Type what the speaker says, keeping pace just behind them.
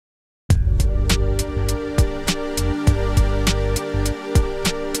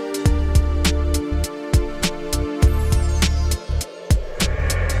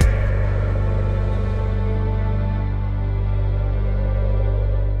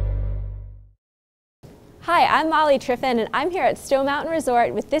Hi, I'm Molly Triffin, and I'm here at Stowe Mountain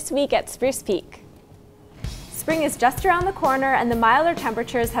Resort with This Week at Spruce Peak. Spring is just around the corner, and the milder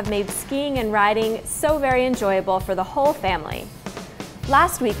temperatures have made skiing and riding so very enjoyable for the whole family.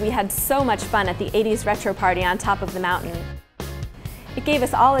 Last week, we had so much fun at the 80s retro party on top of the mountain. It gave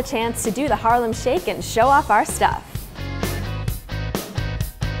us all a chance to do the Harlem Shake and show off our stuff.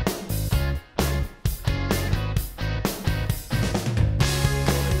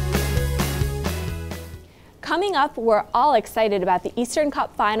 Coming up, we're all excited about the Eastern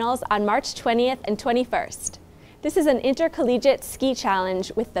Cup Finals on March 20th and 21st. This is an intercollegiate ski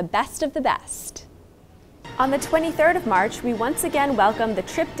challenge with the best of the best. On the 23rd of March, we once again welcome the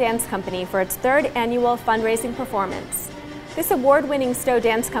Trip Dance Company for its third annual fundraising performance. This award-winning Stowe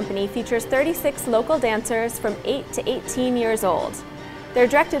dance company features 36 local dancers from 8 to 18 years old. They're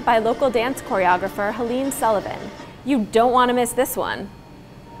directed by local dance choreographer Helene Sullivan. You don't want to miss this one.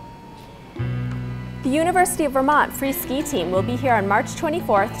 The University of Vermont Free Ski Team will be here on March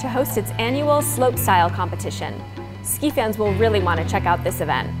 24th to host its annual slopestyle competition. Ski fans will really want to check out this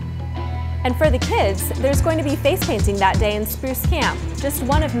event. And for the kids, there's going to be face painting that day in Spruce Camp, just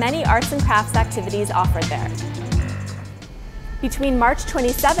one of many arts and crafts activities offered there. Between March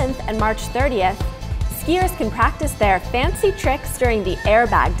 27th and March 30th, skiers can practice their fancy tricks during the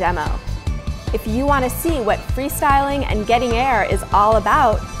airbag demo. If you want to see what freestyling and getting air is all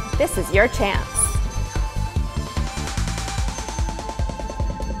about, this is your chance.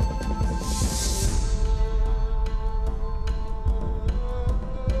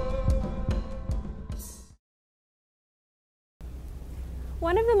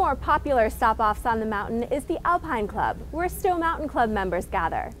 One of the more popular stop-offs on the mountain is the Alpine Club, where Stowe Mountain Club members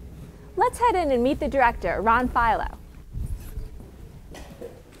gather. Let's head in and meet the director, Ron Philo.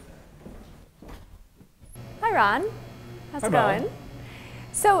 Hi, Ron. How's it going?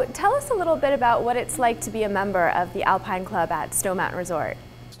 So tell us a little bit about what it's like to be a member of the Alpine Club at Stowe Mountain Resort.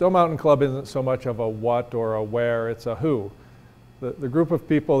 Stowe Mountain Club isn't so much of a what or a where, it's a who. The group of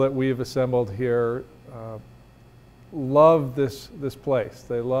people that we've assembled here love this place.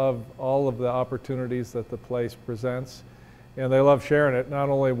 They love all of the opportunities that the place presents, and they love sharing it not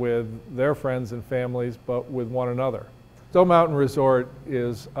only with their friends and families, but with one another. Stowe Mountain Resort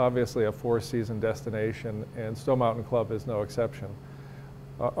is obviously a four-season destination, and Stowe Mountain Club is no exception.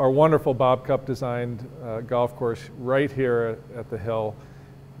 Our wonderful Bob Cup designed golf course right here at the hill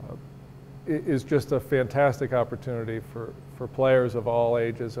is just a fantastic opportunity for players of all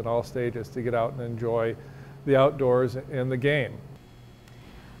ages and all stages to get out and enjoy the outdoors and the game.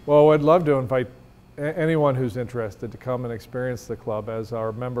 Well, I'd love to invite anyone who's interested to come and experience the club as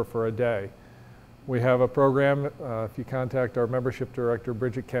our member for a day. We have a program, if you contact our membership director,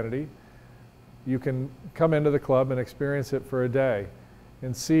 Bridget Kennedy, you can come into the club and experience it for a day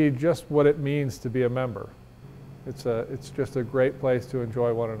and see just what it means to be a member. It's just a great place to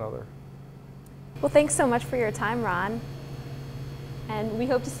enjoy one another. Well, thanks so much for your time, Ron. And we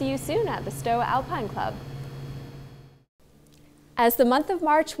hope to see you soon at the Stowe Alpine Club. As the month of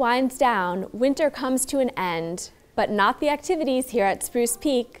March winds down, winter comes to an end, but not the activities here at Spruce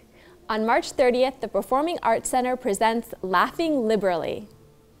Peak. On March 30th, the Performing Arts Center presents Laughing Liberally.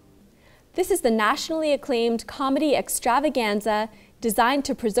 This is the nationally acclaimed comedy extravaganza designed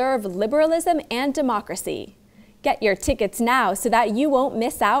to preserve liberalism and democracy. Get your tickets now so that you won't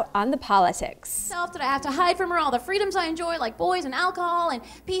miss out on the politics. That I have to hide from her all the freedoms I enjoy, like boys and alcohol and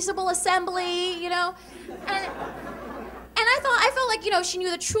peaceable assembly, you know. And I felt like, you know, she knew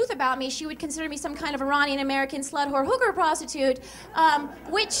the truth about me. She would consider me some kind of Iranian-American slut whore hooker prostitute,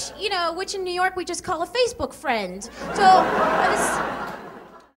 which in New York we just call a Facebook friend. So,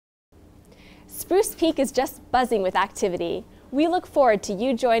 Spruce Peak is just buzzing with activity. We look forward to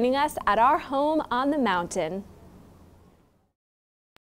you joining us at our home on the mountain.